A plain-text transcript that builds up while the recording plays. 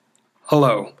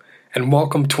Hello, and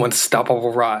welcome to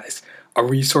Unstoppable Rise, a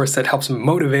resource that helps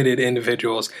motivated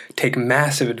individuals take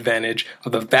massive advantage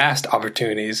of the vast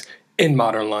opportunities in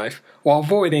modern life while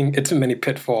avoiding its many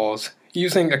pitfalls,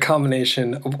 using a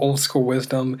combination of old school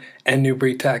wisdom and new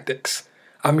breed tactics.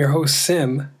 I'm your host,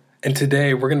 Sim, and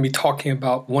today we're going to be talking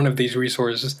about one of these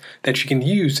resources that you can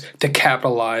use to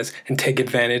capitalize and take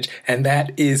advantage, and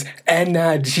that is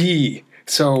energy.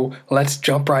 So let's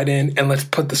jump right in and let's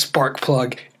put the spark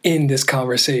plug in this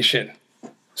conversation.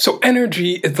 So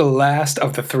energy is the last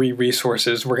of the three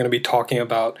resources we're going to be talking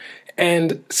about.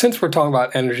 And since we're talking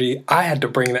about energy, I had to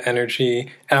bring the energy,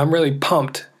 and I'm really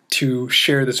pumped to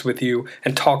share this with you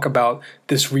and talk about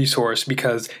this resource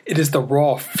because it is the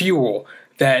raw fuel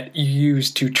that you use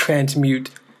to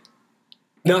transmute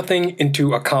nothing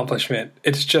into accomplishment.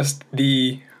 It's just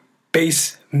the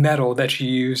base metal that you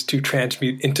use to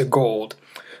transmute into gold.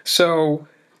 So,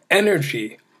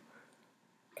 energy.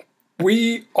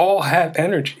 We all have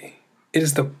energy. It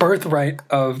is the birthright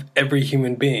of every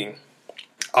human being.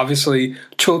 Obviously,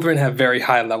 children have very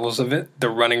high levels of it.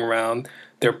 They're running around,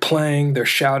 they're playing, they're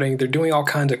shouting, they're doing all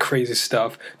kinds of crazy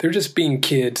stuff. They're just being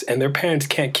kids, and their parents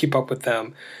can't keep up with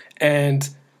them. And,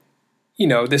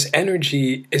 this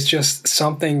energy is just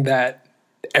something that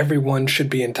everyone should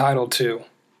be entitled to.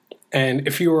 And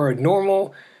if you are a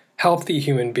normal, healthy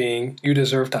human being, you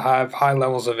deserve to have high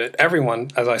levels of it.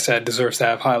 Everyone, as I said, deserves to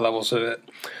have high levels of it.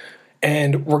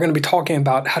 And we're going to be talking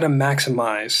about how to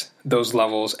maximize those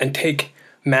levels and take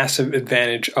massive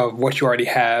advantage of what you already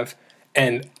have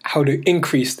and how to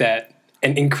increase that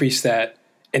and increase that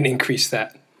and increase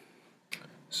that.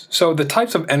 So the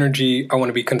types of energy I want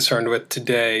to be concerned with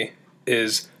today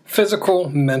is physical,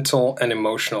 mental, and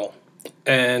emotional.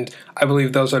 And I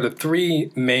believe those are the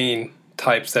three main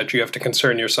types that you have to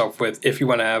concern yourself with if you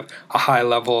want to have a high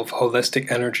level of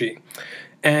holistic energy.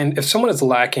 And if someone is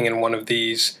lacking in one of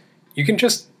these, you can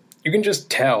just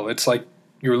tell. It's like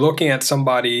you're looking at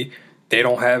somebody, they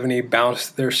don't have any bounce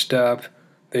to their step,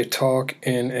 they talk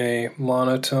in a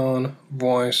monotone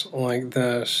voice like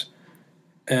this.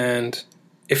 And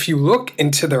if you look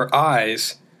into their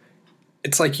eyes,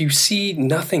 it's like you see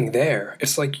nothing there.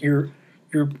 It's like you're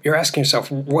asking yourself,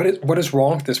 what is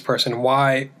wrong with this person?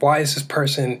 Why does this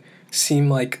person seem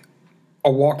like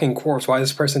a walking corpse? Why does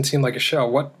this person seem like a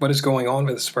shell? What is going on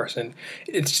with this person?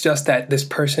 It's just that this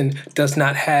person does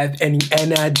not have any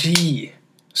energy.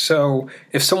 So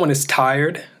if someone is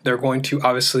tired, they're going to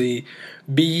obviously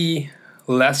be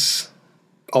less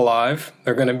alive.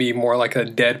 They're going to be more like a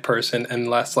dead person and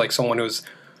less like someone who's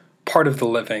part of the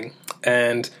living.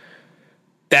 And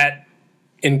that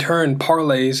in turn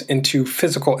parlays into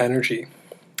physical energy.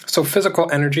 So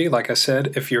physical energy, like I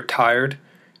said, if you're tired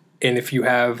and if you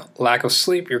have lack of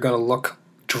sleep, you're going to look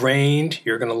drained,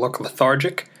 you're going to look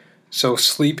lethargic. So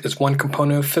sleep is one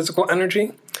component of physical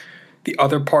energy. The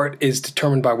other part is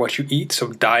determined by what you eat,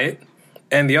 so diet.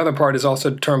 And the other part is also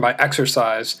determined by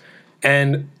exercise.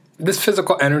 And this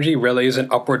physical energy really is an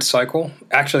upward cycle.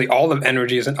 Actually, all of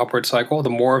energy is an upward cycle.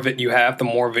 The more of it you have, the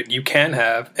more of it you can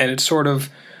have. And it's sort of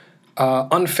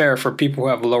unfair for people who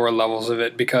have lower levels of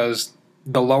it because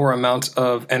the lower amounts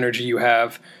of energy you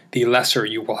have, the lesser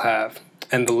you will have.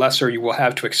 And the lesser you will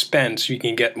have to expend so you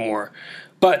can get more.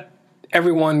 But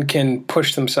everyone can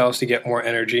push themselves to get more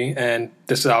energy. And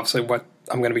this is obviously what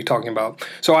I'm going to be talking about.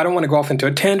 So I don't want to go off into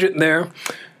a tangent there.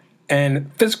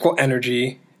 And physical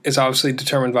energy is obviously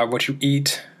determined by what you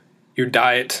eat, your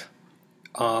diet.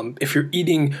 If you're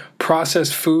eating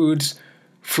processed foods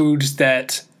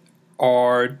that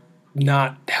are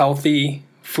not healthy,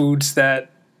 foods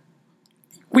that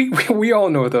we all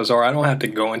know what those are. I don't have to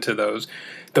go into those.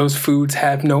 Those foods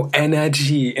have no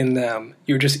energy in them.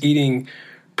 You're just eating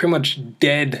pretty much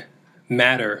dead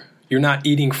matter. You're not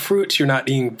eating fruits, you're not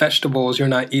eating vegetables, you're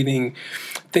not eating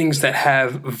things that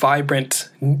have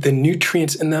the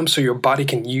nutrients in them so your body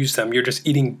can use them. You're just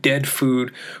eating dead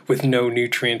food with no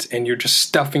nutrients, and you're just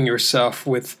stuffing yourself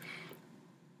with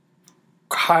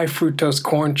high fructose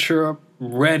corn syrup,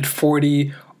 red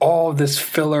 40, all this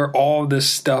filler, all this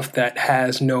stuff that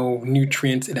has no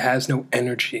nutrients, it has no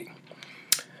energy.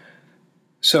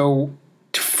 So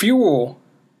to fuel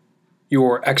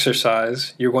your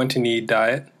exercise, you're going to need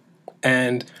diet.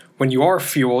 And when you are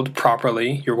fueled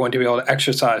properly, you're going to be able to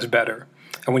exercise better.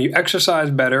 And when you exercise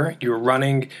better, you're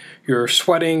running, you're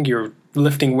sweating, you're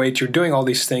lifting weights, you're doing all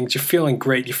these things, you're feeling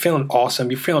great, you're feeling awesome,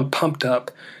 you're feeling pumped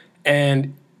up,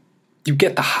 and you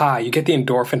get the high, you get the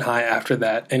endorphin high after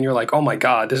that, and you're like, oh my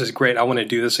God, this is great, I want to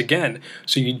do this again.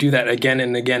 So you do that again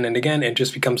and again and again, and it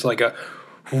just becomes like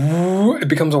it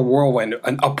becomes a whirlwind,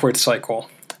 an upward cycle.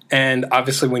 And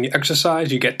obviously when you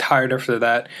exercise, you get tired after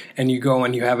that, and you go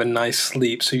and you have a nice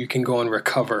sleep so you can go and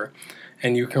recover.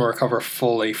 And you can recover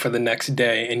fully for the next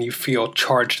day, and you feel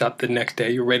charged up the next day.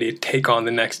 You're ready to take on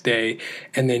the next day,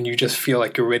 and then you just feel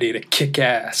like you're ready to kick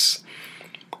ass.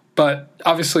 But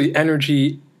obviously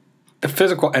energy, the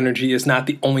physical energy, is not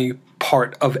the only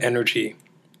part of energy.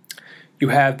 You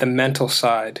have the mental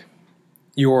side,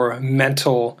 your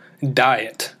mental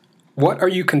diet. What are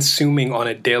you consuming on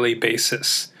a daily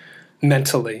basis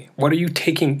mentally? What are you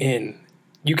taking in?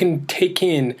 You can take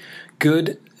in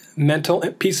good mental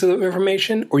pieces of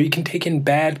information, or you can take in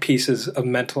bad pieces of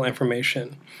mental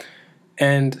information.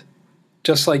 And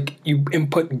just like you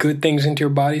input good things into your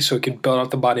body so it can build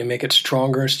up the body and make it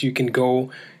stronger, so you can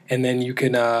go and then you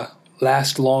can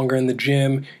last longer in the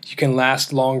gym, you can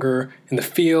last longer in the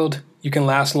field, you can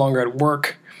last longer at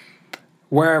work,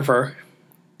 wherever.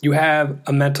 You have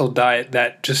a mental diet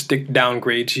that just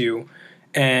downgrades you,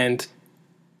 and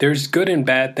there's good and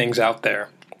bad things out there.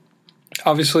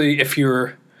 Obviously, if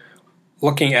you're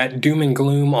looking at doom and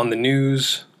gloom on the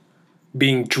news,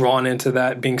 being drawn into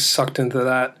that, being sucked into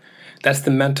that, that's the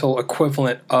mental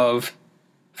equivalent of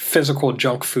physical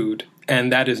junk food,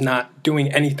 and that is not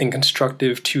doing anything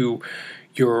constructive to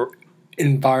your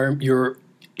environment, your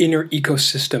inner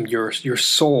ecosystem, your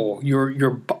soul, your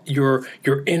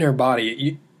inner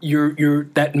body. Your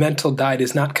that mental diet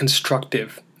is not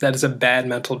constructive. That is a bad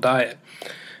mental diet.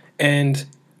 And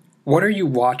what are you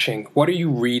watching? What are you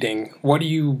reading? What are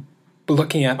you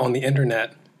looking at on the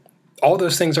internet? All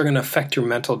those things are going to affect your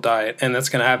mental diet, and that's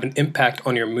going to have an impact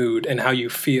on your mood and how you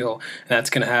feel, and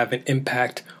that's going to have an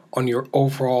impact on your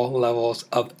overall levels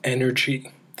of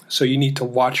energy. So you need to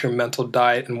watch your mental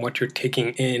diet and what you're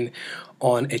taking in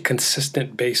on a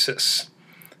consistent basis.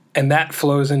 And that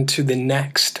flows into the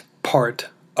next part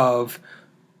of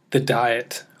the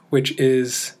diet, which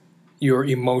is your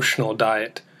emotional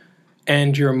diet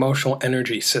and your emotional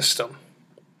energy system.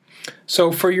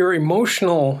 So for your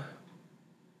emotional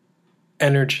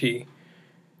energy,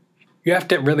 you have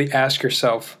to really ask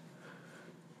yourself,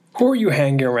 who are you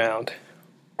hanging around?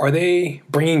 Are they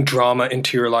bringing drama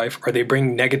into your life? Are they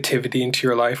bringing negativity into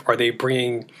your life? Are they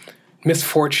bringing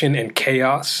misfortune and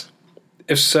chaos?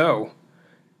 If so,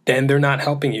 then they're not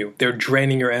helping you. They're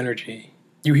draining your energy.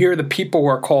 You hear the people who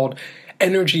are called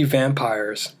energy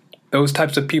vampires. Those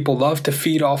types of people love to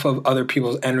feed off of other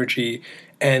people's energy,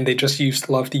 and they just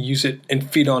love to use it and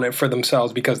feed on it for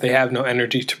themselves because they have no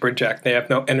energy to project. They have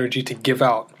no energy to give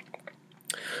out.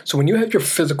 So when you have your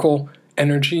physical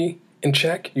energy in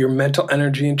check, your mental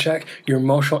energy in check, your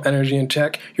emotional energy in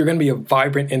check, you're going to be a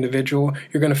vibrant individual.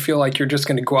 You're going to feel like you're just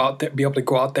going to go out there, be able to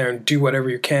go out there and do whatever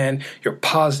you can. You're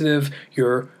positive,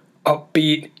 you're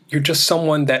upbeat, you're just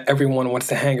someone that everyone wants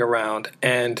to hang around.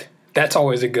 And that's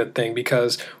always a good thing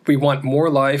because we want more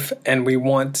life and we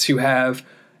want to have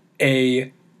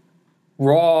a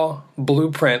raw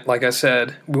blueprint. Like I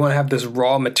said, we want to have this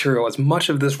raw material, as much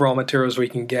of this raw material as we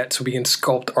can get so we can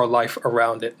sculpt our life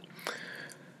around it.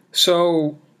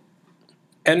 So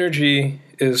energy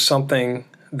is something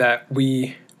that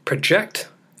we project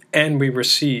and we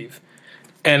receive.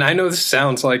 And I know this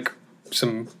sounds like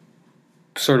some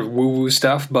sort of woo-woo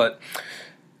stuff, but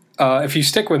if you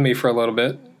stick with me for a little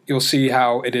bit, you'll see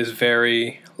how it is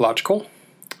very logical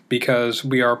because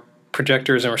we are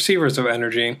projectors and receivers of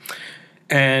energy.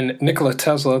 And Nikola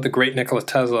Tesla, the great Nikola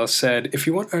Tesla, said, if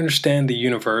you want to understand the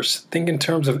universe, think in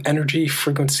terms of energy,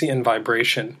 frequency, and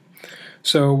vibration.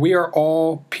 So we are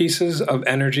all pieces of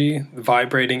energy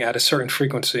vibrating at a certain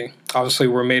frequency. Obviously,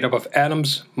 we're made up of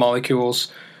atoms,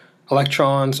 molecules,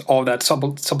 electrons, all that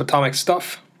subatomic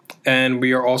stuff. And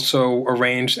we are also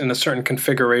arranged in a certain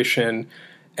configuration,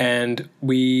 and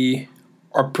we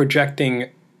are projecting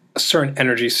a certain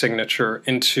energy signature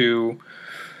into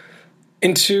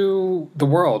the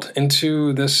world,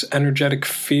 into this energetic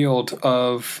field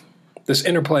of this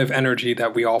interplay of energy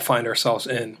that we all find ourselves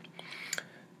in.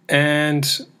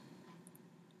 And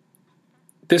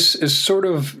this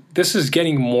is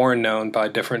getting more known by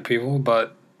different people,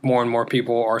 but more and more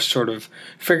people are sort of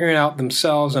figuring it out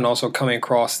themselves and also coming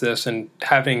across this and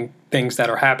having things that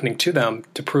are happening to them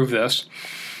to prove this.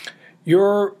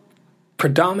 Your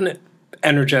predominant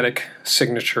energetic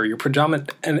signature, your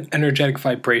predominant energetic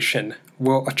vibration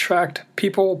will attract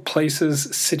people, places,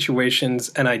 situations,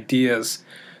 and ideas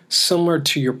similar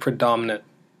to your predominant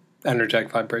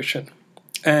energetic vibration.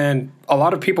 And a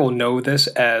lot of people know this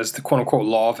as the quote-unquote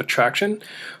law of attraction,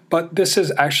 but this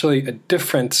is actually a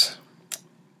different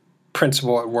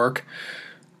principle at work.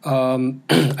 I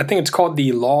think it's called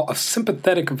the law of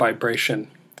sympathetic vibration.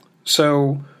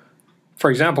 So, for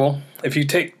example, if you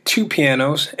take two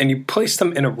pianos and you place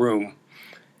them in a room,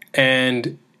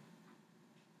 and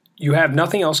you have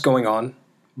nothing else going on,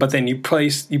 but then you play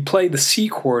the C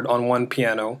chord on one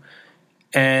piano,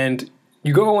 and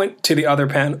you go into the other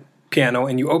piano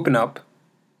and you open up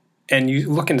and you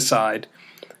look inside.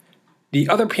 The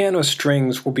other piano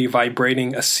strings will be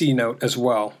vibrating a C note as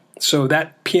well. So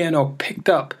that piano picked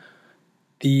up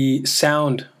the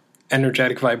sound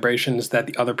energetic vibrations that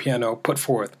the other piano put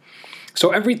forth.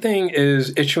 So everything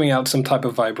is issuing out some type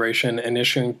of vibration and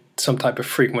issuing some type of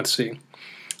frequency.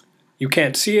 You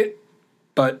can't see it,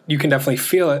 but you can definitely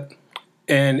feel it.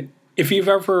 And if you've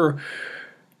ever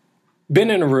been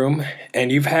in a room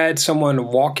and you've had someone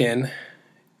walk in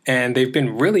and they've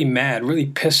been really mad, really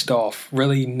pissed off,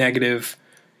 really negative,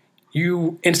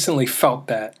 you instantly felt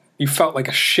that. You felt like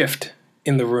a shift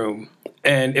in the room.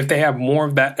 And if they have more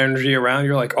of that energy around,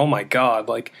 you're like, oh my God,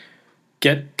 like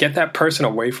get that person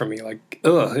away from me. Like,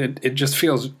 it just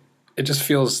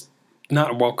feels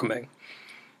not welcoming.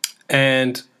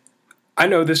 And I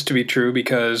know this to be true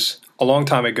because a long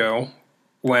time ago,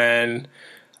 when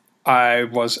I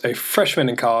was a freshman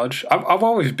in college, I've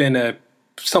always been a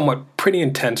somewhat pretty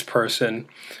intense person,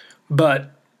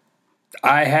 but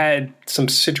I had some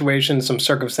situations, some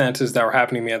circumstances that were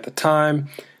happening to me at the time,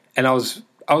 and I was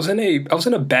in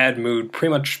a bad mood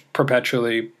pretty much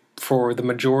perpetually for the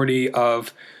majority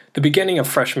of the beginning of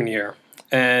freshman year.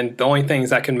 And the only things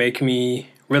that can make me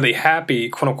really happy,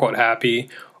 quote unquote happy,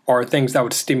 are things that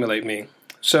would stimulate me.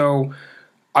 So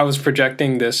I was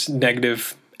projecting this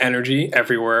negative energy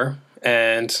everywhere.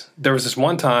 And there was this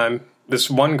one time, this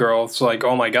one girl was like,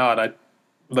 oh my God,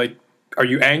 are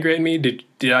you angry at me?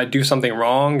 Did I do something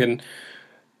wrong? And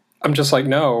I'm just like,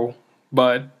 no,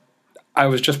 but I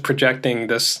was just projecting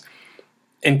this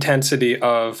intensity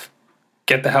of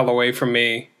get the hell away from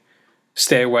me,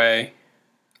 stay away,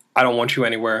 I don't want you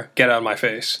anywhere, get out of my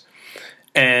face.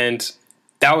 And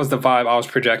that was the vibe I was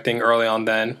projecting early on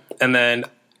then. And then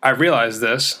I realized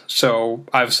this, so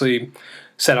obviously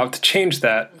set out to change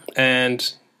that.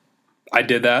 And I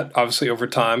did that, obviously, over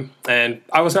time. And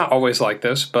I was not always like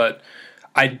this, but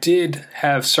I did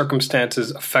have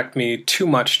circumstances affect me too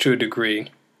much to a degree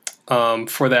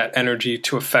for that energy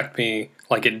to affect me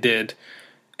like it did.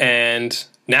 And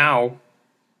now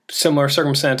similar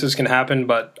circumstances can happen,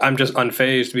 but I'm just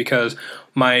unfazed because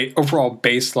my overall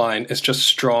baseline is just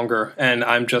stronger and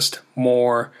I'm just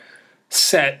more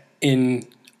set in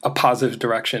a positive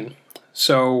direction.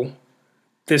 So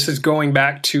this is going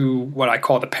back to what I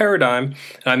call the paradigm,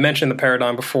 and I mentioned the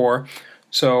paradigm before.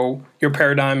 So your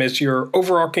paradigm is your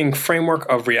overarching framework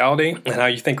of reality and how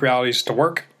you think reality is to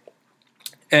work.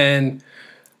 And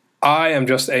I am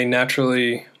just a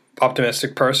naturally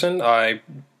optimistic person. I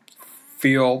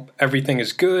feel everything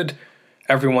is good,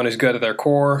 everyone is good at their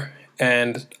core,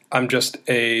 and I'm just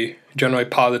a generally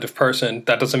positive person.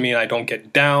 That doesn't mean I don't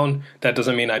get down. That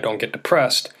doesn't mean I don't get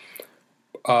depressed,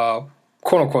 quote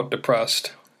unquote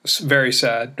depressed. It's very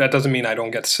sad. That doesn't mean I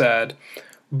don't get sad,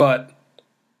 but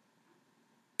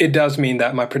it does mean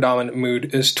that my predominant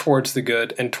mood is towards the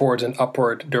good and towards an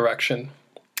upward direction.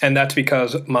 And that's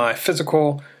because my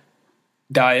physical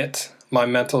diet, my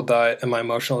mental diet, and my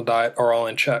emotional diet are all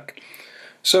in check.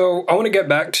 So I want to get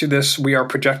back to this we are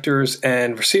projectors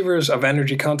and receivers of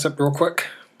energy concept real quick.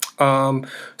 So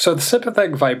the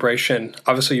sympathetic vibration,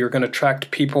 obviously you're going to attract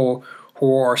people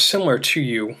who are similar to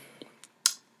you.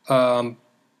 When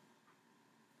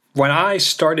I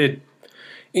started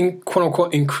quote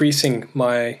unquote increasing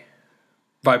my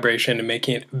vibration and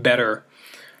making it better,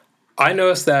 I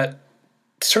noticed that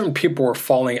certain people were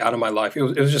falling out of my life. It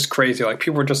was just crazy. Like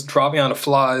people were just dropping out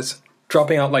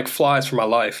like flies from my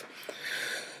life.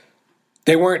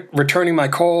 They weren't returning my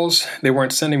calls. They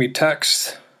weren't sending me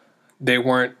texts. They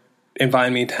weren't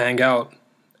inviting me to hang out.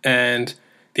 And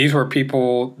these were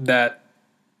people that,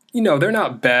 they're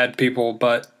not bad people,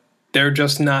 but they're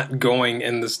just not going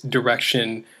in this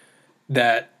direction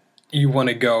that you want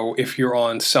to go if you're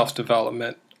on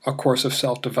self-development, a course of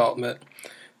self-development.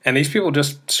 And these people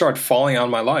just started falling out of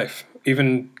my life,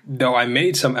 even though I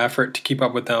made some effort to keep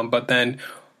up with them. But then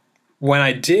when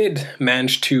I did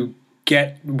manage to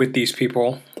get with these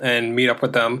people and meet up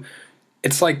with them,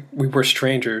 it's like we were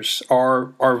strangers.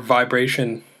 Our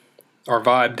vibration, our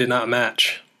vibe did not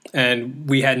match. And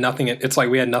we had nothing. It's like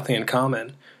we had nothing in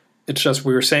common. It's just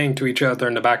we were saying to each other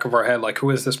in the back of our head, like,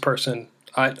 who is this person?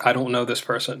 I don't know this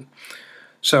person.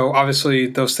 So obviously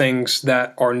those things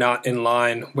that are not in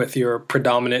line with your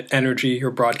predominant energy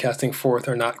you're broadcasting forth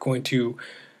are not going to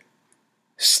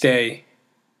stay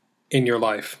in your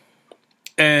life.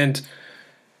 And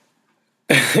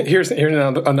here's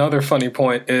another funny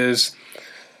point is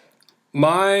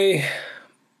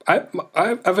I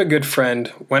I have a good friend.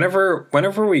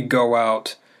 Whenever we go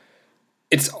out,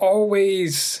 it's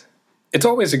always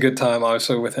a good time.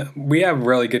 Obviously, with him, we have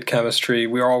really good chemistry.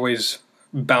 We're always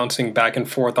bouncing back and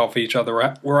forth off each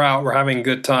other. We're out. We're having a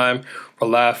good time. We're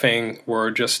laughing.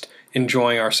 We're just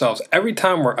enjoying ourselves. Every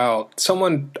time we're out,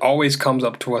 someone always comes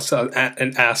up to us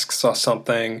and asks us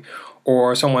something,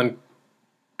 or someone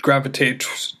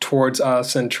gravitates towards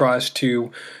us and tries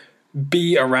to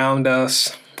be around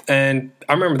us. And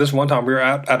I remember this one time we were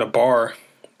out at a bar,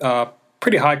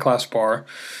 pretty high class bar,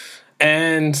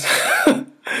 and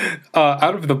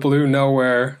out of the blue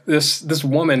nowhere, this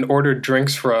woman ordered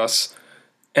drinks for us,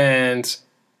 and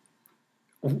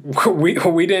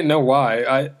we didn't know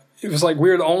why. It was like we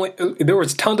were the only. There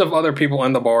was tons of other people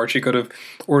in the bar she could have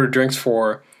ordered drinks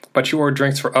for, but she ordered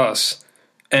drinks for us,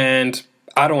 and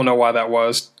I don't know why that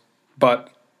was, but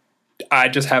I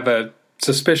just have a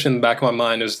suspicion in the back of my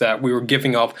mind is that we were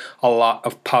giving off a lot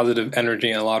of positive energy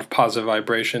and a lot of positive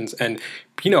vibrations, and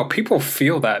people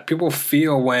feel that. People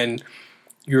feel when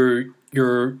you're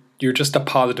just a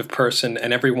positive person,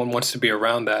 and everyone wants to be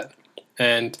around that.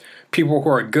 And people who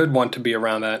are good want to be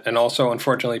around that, and also,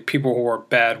 unfortunately, people who are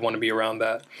bad want to be around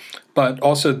that. But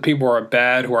also, the people who are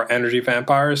bad, who are energy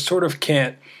vampires, sort of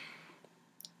can't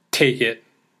take it.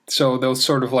 So they'll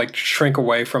sort of like shrink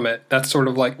away from it. That's sort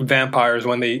of like vampires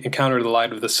when they encounter the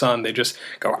light of the sun. They just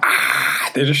go,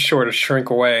 they just sort of shrink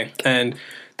away. And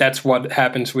that's what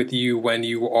happens with you when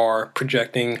you are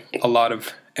projecting a lot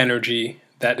of energy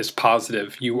that is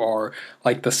positive. You are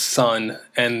like the sun,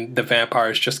 and the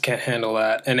vampires just can't handle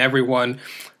that. And everyone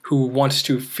who wants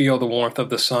to feel the warmth of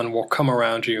the sun will come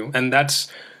around you. And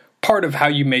that's part of how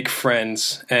you make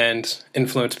friends and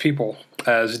influence people,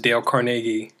 as Dale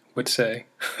Carnegie would say.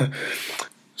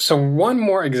 So one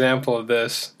more example of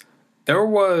this. There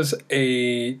was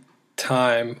a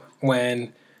time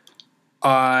when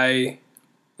I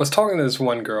was talking to this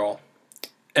one girl,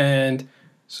 and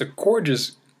it's a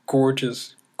gorgeous,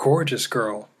 gorgeous, gorgeous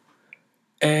girl.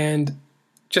 And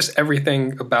just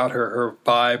everything about her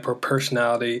vibe, her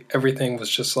personality, everything was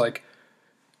just like,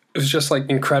 it was just like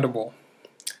incredible.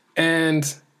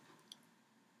 And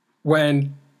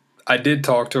when I did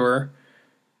talk to her,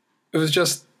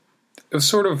 the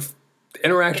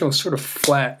interaction was sort of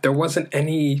flat. There wasn't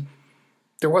any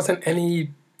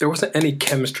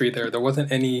chemistry there. There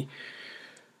wasn't any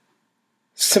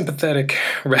sympathetic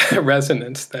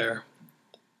resonance there.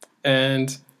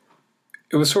 And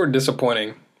it was sort of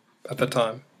disappointing at the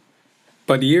time.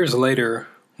 But years later,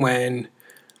 when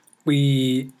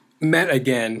we met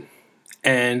again,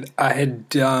 and I had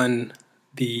done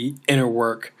the inner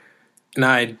work, and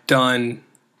I had done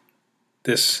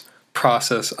this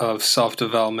process of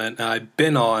self-development, and I'd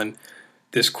been on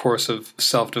this course of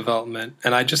self-development,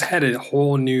 and I just had a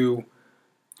whole new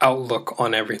outlook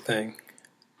on everything.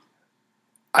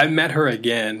 I met her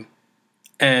again,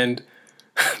 and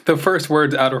the first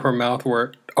words out of her mouth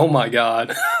were, "Oh my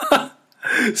God."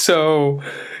 So,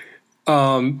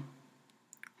 obviously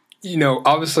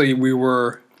we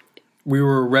were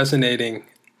resonating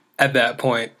at that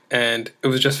point, and it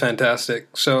was just fantastic.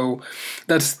 So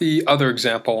that's the other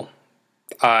example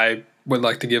I would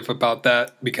like to give about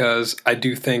that, because I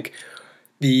do think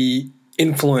the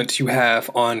influence you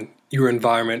have on your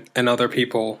environment and other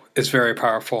people is very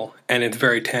powerful, and it's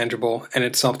very tangible, and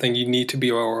it's something you need to be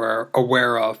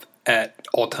aware of at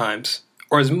all times,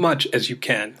 or as much as you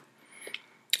can.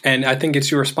 And I think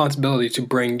it's your responsibility to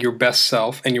bring your best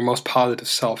self and your most positive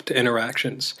self to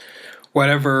interactions.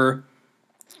 Whatever,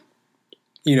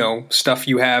 stuff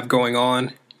you have going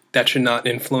on, that should not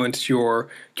influence your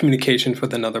communications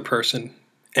with another person.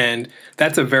 And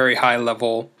that's a very high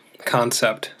level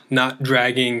concept, not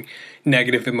dragging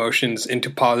negative emotions into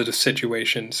positive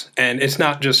situations. And it's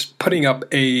not just putting up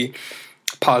a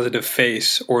positive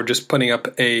face or just putting up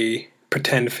a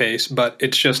pretend face, but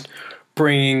it's just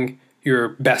bringing your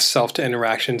best self to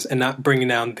interactions and not bringing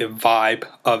down the vibe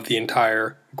of the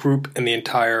entire group and the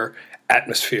entire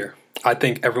atmosphere. I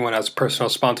think everyone has a personal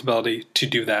responsibility to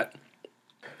do that.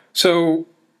 So,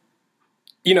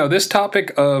 this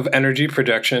topic of energy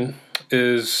projection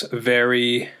is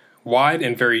very wide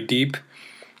and very deep,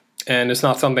 and it's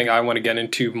not something I want to get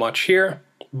into much here.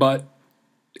 But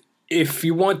if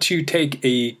you want to take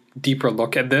a deeper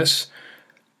look at this,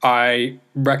 I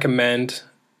recommend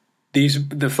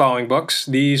the following books.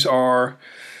 These are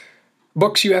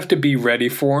books you have to be ready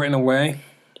for in a way,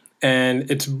 and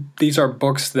these are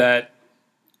books that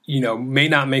may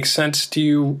not make sense to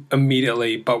you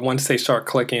immediately, but once they start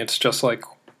clicking, it's just like,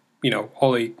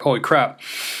 holy crap.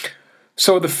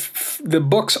 So the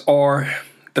books are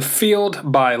The Field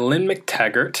by Lynne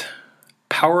McTaggart,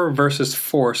 Power versus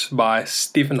Force by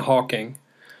Stephen Hawking.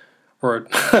 Or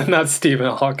not Stephen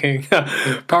Hawking.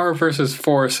 Power versus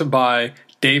Force by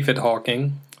David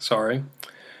Hawking. Sorry.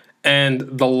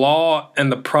 And The Law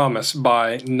and the Promise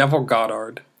by Neville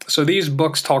Goddard. So these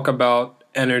books talk about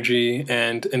energy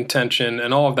and intention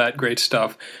and all of that great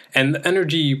stuff, and the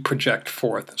energy you project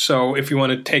forth. So if you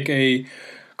want to take a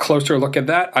closer look at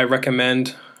that, I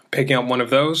recommend picking up one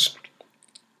of those.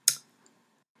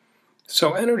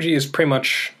 So energy is pretty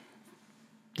much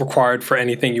required for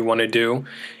anything you want to do.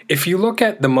 If you look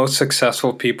at the most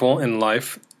successful people in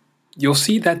life, you'll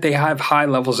see that they have high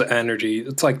levels of energy.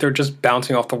 It's like they're just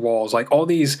bouncing off the walls. Like all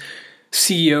these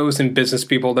CEOs and business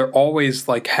people, they're always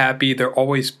like happy. They're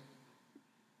always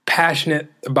passionate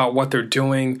about what they're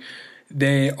doing.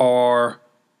 They are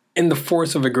in the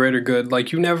force of a greater good.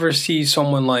 Like you never see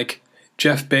someone like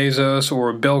Jeff Bezos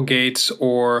or Bill Gates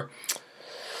or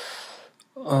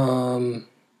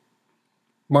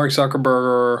Mark Zuckerberg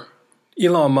or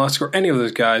Elon Musk or any of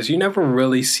those guys. You never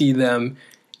really see them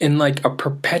in like a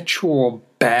perpetual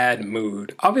bad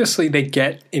mood. Obviously they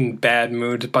get in bad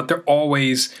moods, but they're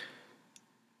always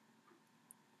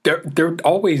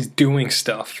doing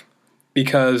stuff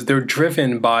because they're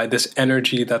driven by this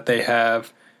energy that they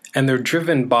have, and they're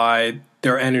driven by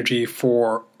their energy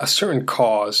for a certain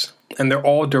cause, and they're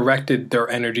all directed their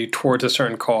energy towards a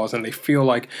certain cause, and they feel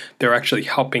like they're actually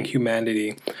helping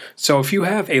humanity. So if you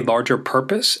have a larger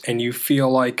purpose and you feel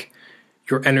like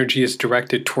your energy is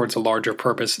directed towards a larger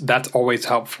purpose, that's always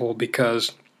helpful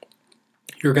because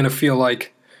you're going to feel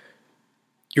like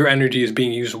your energy is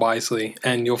being used wisely,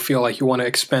 and you'll feel like you want to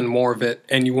expend more of it,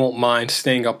 and you won't mind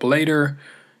staying up later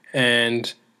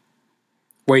and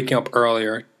waking up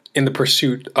earlier in the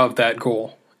pursuit of that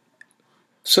goal.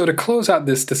 So to close out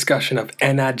this discussion of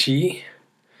energy,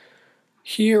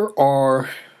 here are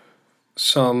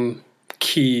some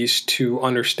keys to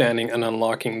understanding and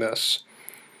unlocking this.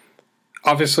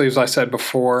 Obviously, as I said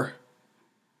before,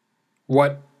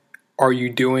 what are you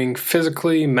doing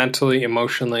physically, mentally,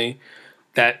 emotionally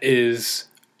that is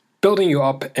building you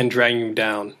up and dragging you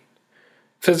down?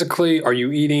 Physically, are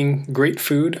you eating great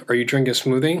food? Are you drinking a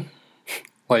smoothie?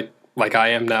 like I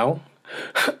am now?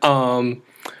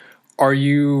 Are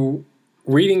you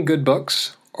reading good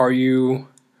books? Are you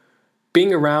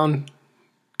being around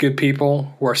good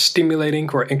people who are stimulating,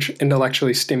 who are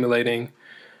intellectually stimulating?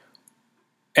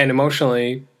 And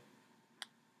emotionally,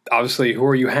 obviously, who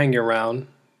are you hanging around?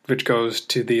 Which goes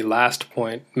to the last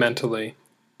point, mentally.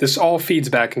 This all feeds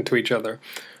back into each other.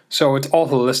 So it's all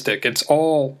holistic. It's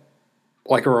all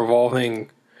like a revolving,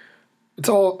 it's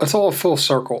all a full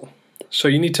circle. So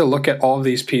you need to look at all of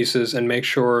these pieces and make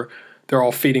sure they're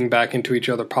all feeding back into each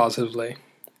other positively.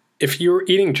 If you're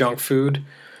eating junk food,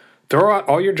 throw out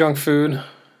all your junk food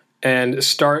and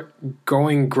start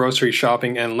going grocery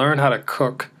shopping and learn how to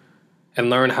cook and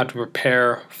learn how to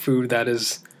prepare food that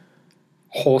is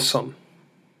wholesome.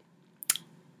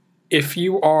 If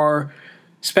you are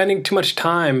spending too much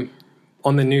time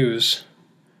on the news,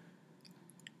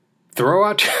 throw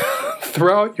out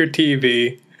your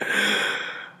TV.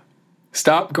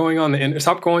 Stop going on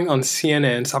stop going on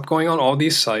CNN, stop going on all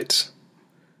these sites,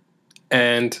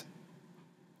 and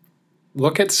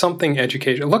look at something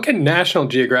educational. Look at National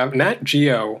Geographic. Nat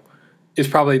Geo is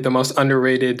probably the most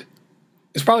underrated.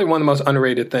 It's probably one of the most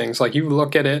underrated things. Like you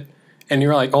look at it and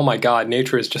you're like, oh my God,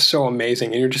 nature is just so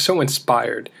amazing, and you're just so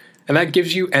inspired. And that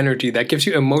gives you energy. That gives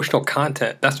you emotional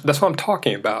content. That's what I'm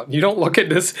talking about. You don't look at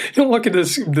this. You don't look at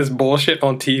this bullshit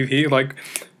on TV, like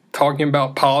talking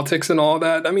about politics and all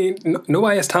that. I mean,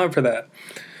 nobody has time for that.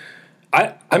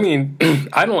 I mean,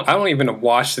 I don't even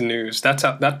watch the news. That's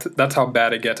how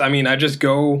bad it gets. I mean, I just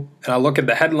go and I look at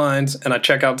the headlines and I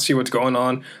check out to see what's going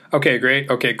on. Okay, great.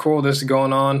 Okay, cool. This is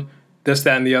going on. This,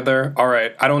 that, and the other. All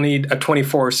right. I don't need a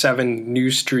 24/7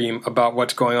 news stream about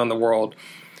what's going on in the world.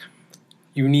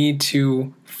 You need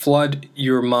to flood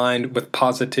your mind with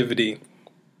positivity.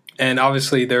 And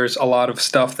obviously there's a lot of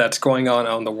stuff that's going on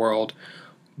out in the world,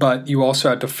 but you also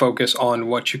have to focus on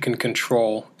what you can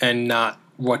control and not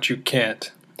what you can't.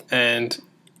 And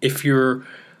if you're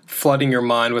flooding your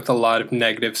mind with a lot of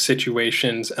negative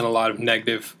situations and a lot of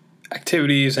negative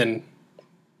activities and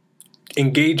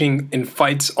engaging in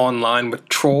fights online with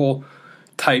troll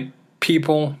type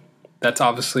people, that's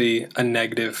obviously a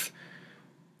negative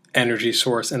energy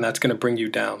source, and that's going to bring you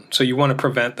down. So you want to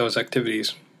prevent those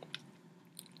activities.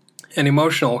 And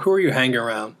emotional, who are you hanging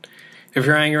around? If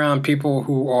you're hanging around people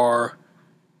who are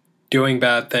doing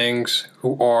bad things,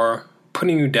 who are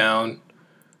putting you down,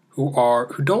 who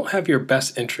don't have your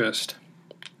best interest,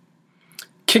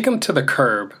 kick them to the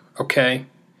curb, okay?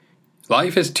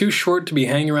 Life is too short to be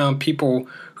hanging around people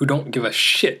who don't give a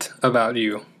shit about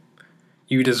you.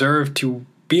 You deserve to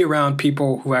be around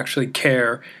people who actually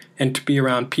care and to be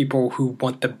around people who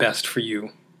want the best for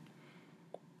you.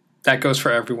 That goes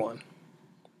for everyone.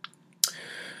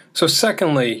 So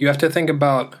secondly, you have to think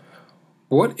about,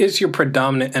 what is your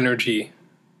predominant energy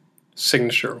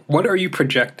signature? What are you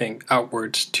projecting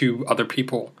outwards to other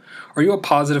people? Are you a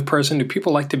positive person? Do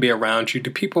people like to be around you?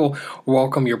 Do people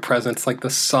welcome your presence like the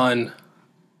sun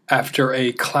after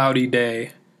a cloudy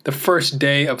day? The first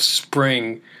day of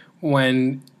spring,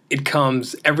 when it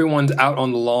comes, everyone's out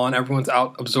on the lawn, everyone's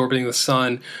out absorbing the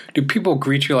sun. Do people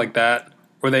greet you like that?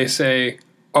 Or they say,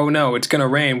 oh no, it's going to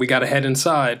rain, we got to head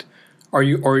inside. Are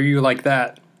you like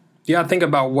that? You got to think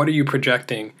about, what are you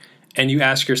projecting? And you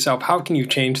ask yourself, how can you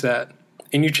change that?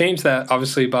 And you change that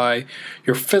obviously by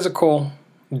your physical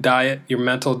diet, your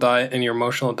mental diet, and your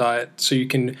emotional diet. So you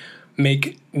can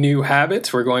make new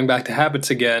habits. We're going back to habits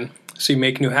again. So you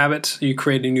make new habits, you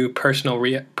create a new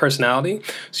personality.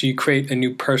 So you create a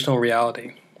new personal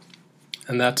reality.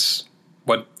 And that's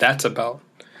what that's about.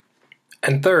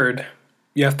 And third,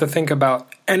 you have to think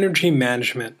about energy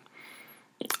management.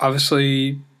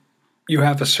 Obviously, you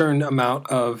have a certain amount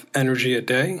of energy a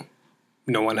day.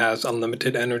 No one has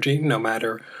unlimited energy, no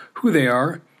matter who they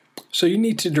are. So you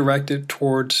need to direct it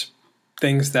towards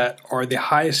things that are the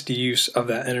highest use of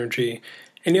that energy.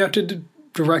 And you have to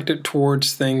direct it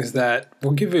towards things that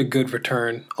will give you a good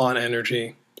return on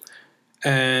energy.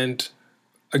 And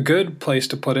a good place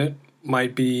to put it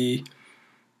might be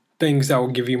things that will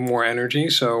give you more energy.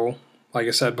 So, like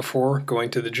I said before,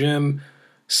 going to the gym,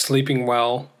 sleeping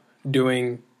well,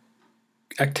 doing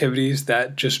activities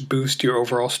that just boost your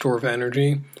overall store of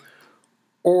energy,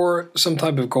 or some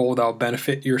type of goal that will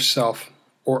benefit yourself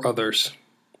or others.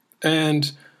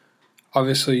 And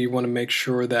obviously you want to make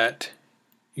sure that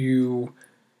you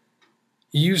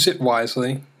use it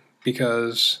wisely,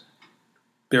 because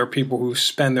there are people who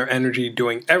spend their energy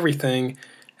doing everything,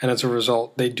 and as a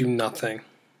result, they do nothing.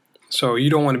 So you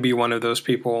don't want to be one of those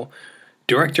people.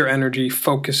 Direct your energy,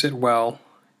 focus it well,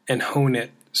 and hone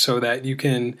it so that you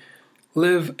can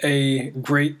live a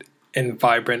great and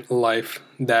vibrant life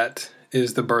that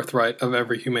is the birthright of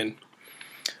every human.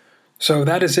 So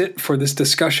that is it for this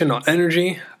discussion on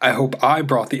energy. I hope I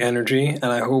brought the energy, and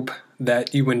I hope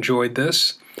that you enjoyed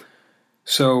this.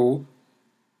 So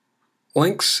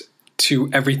links to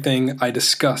everything I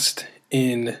discussed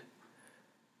in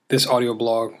this audio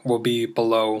blog will be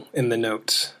below in the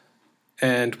notes.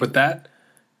 And with that,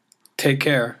 take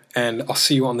care, and I'll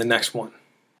see you on the next one.